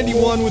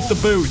 291 with the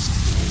boost.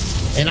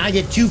 And I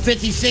get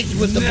 256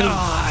 with the boost.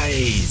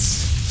 Nice.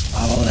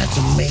 Oh, that's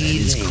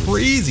amazing. It's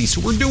crazy. So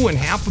we're doing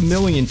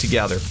 500,000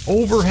 together.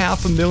 Over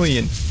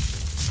 500,000.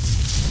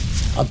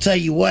 I'll tell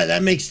you what,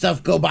 that makes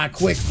stuff go by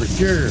quick for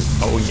sure.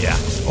 Oh, yeah.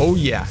 Oh,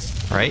 yeah.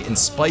 All right, and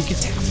spike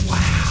attack.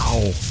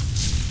 Wow.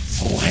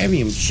 Oh, I haven't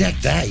even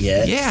checked that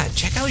yet. Yeah,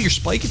 check out your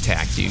spike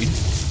attack, dude.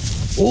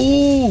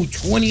 Ooh,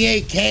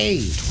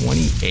 28K.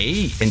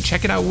 28. And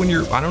check it out when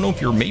you're, I don't know if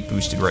you're mate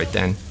boosted right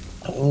then.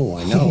 Oh,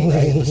 I know,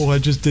 right? Oh, I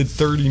just did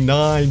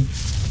 39.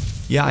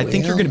 Yeah, I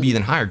think you're going to be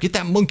even higher. Get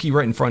that monkey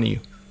right in front of you.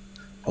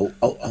 Oh,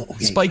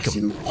 okay. Spike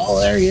him. Oh,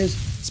 there he is.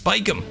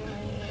 Spike him.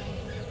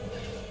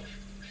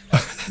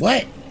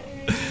 What?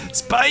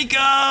 Spike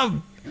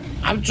him.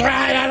 I'm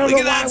trying. I don't know.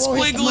 Look at that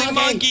squiggly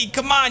monkey.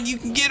 Come on, you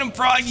can get him,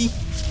 Froggy.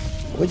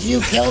 Would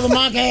you kill the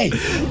monkey?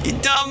 You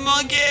dumb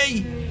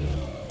monkey.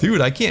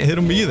 Dude, I can't hit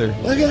him either.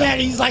 Look at that.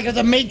 He's like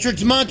the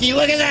Matrix monkey.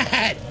 Look at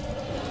that.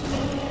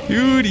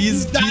 Dude,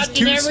 he's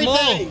too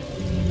small.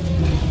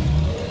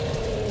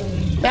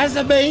 That's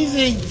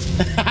amazing.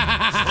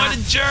 What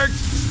a jerk.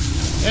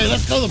 Hey,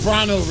 let's go to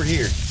LeBron over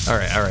here. All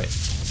right, all right.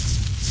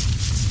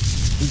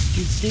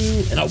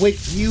 And I'll wait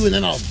for you, and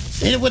then I'll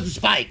hit it with the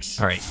spikes.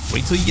 All right,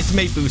 wait till you get the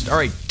mate boost. All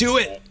right, do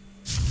it.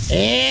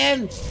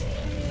 And...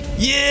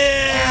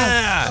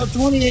 yeah! Oh,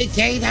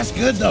 28K, that's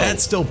good, though.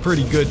 That's still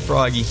pretty good,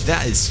 Froggy.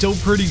 That is still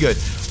pretty good.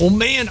 Well,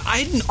 man, I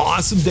had an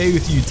awesome day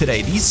with you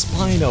today. These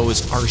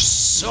Spinos are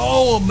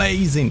so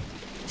amazing.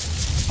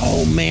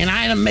 Oh, man,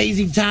 I had an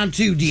amazing time,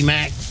 too,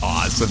 Dmac.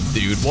 Awesome,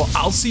 dude. Well,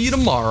 I'll see you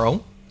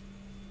tomorrow.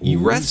 You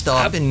rest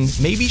up, and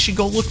maybe you should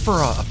go look for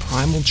a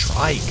Primal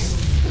Trike.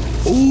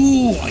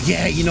 Ooh,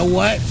 yeah, you know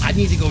what? I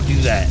need to go do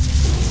that.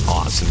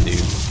 Awesome,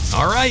 dude.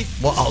 All right,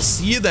 well, I'll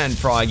see you then,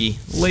 Froggy.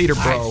 Later,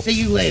 bro. All right, see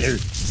you later.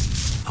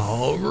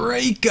 All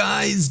right,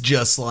 guys,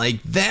 just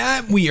like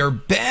that, we are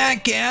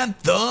back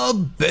at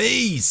the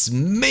base.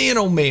 Man,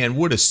 oh man,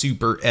 what a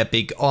super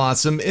epic,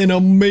 awesome, and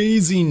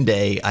amazing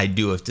day, I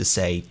do have to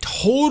say.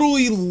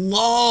 Totally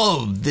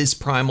love this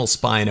Primal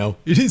Spino.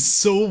 It is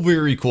so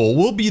very cool.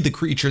 Will be the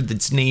creature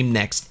that's named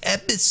next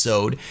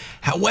episode.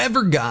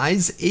 However,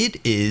 guys,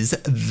 it is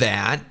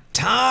that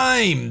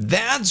time.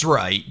 That's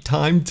right,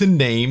 time to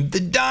name the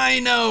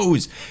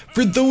dinos.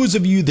 For those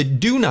of you that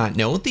do not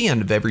know, at the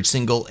end of every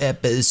single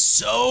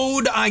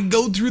episode, I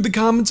go through the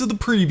comments of the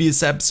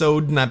previous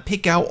episode and I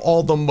pick out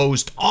all the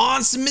most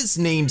awesomest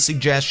name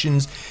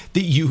suggestions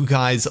that you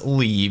guys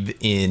leave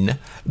in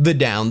the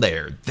down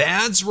there.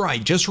 That's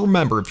right, just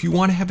remember, if you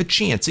want to have a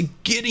chance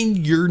at getting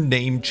your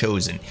name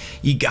chosen,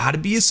 you gotta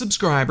be a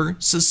subscriber,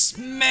 so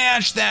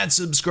smash that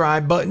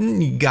subscribe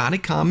button. You gotta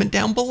comment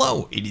down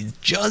below. It is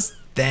just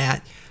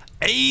that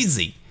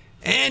easy.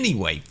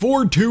 Anyway,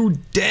 for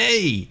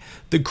today,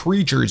 the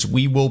creatures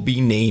we will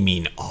be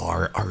naming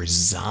are our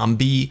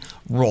zombie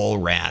roll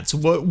rats.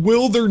 What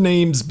will their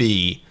names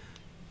be?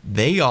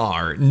 They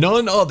are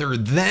none other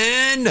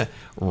than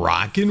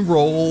Rock and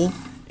Roll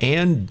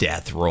and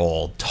Death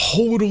Roll.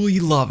 Totally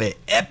love it.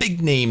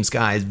 Epic names,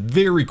 guys.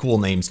 Very cool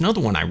names.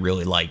 Another one I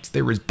really liked,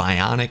 there was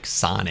Bionic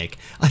Sonic.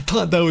 I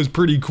thought that was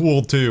pretty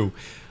cool too.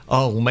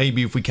 Oh,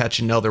 maybe if we catch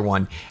another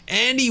one.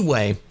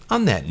 Anyway,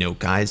 on that note,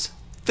 guys,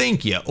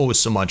 thank you oh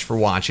so much for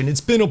watching. It's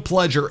been a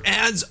pleasure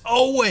as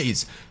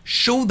always.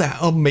 Show that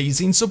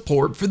amazing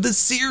support for the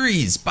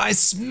series by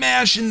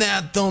smashing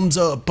that thumbs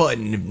up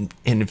button.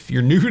 And if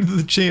you're new to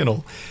the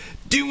channel,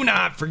 do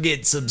not forget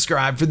to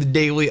subscribe for the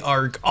daily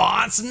ARK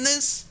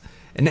awesomeness.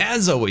 And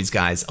as always,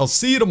 guys, I'll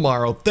see you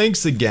tomorrow.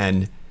 Thanks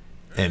again,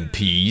 and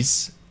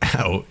peace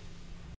out.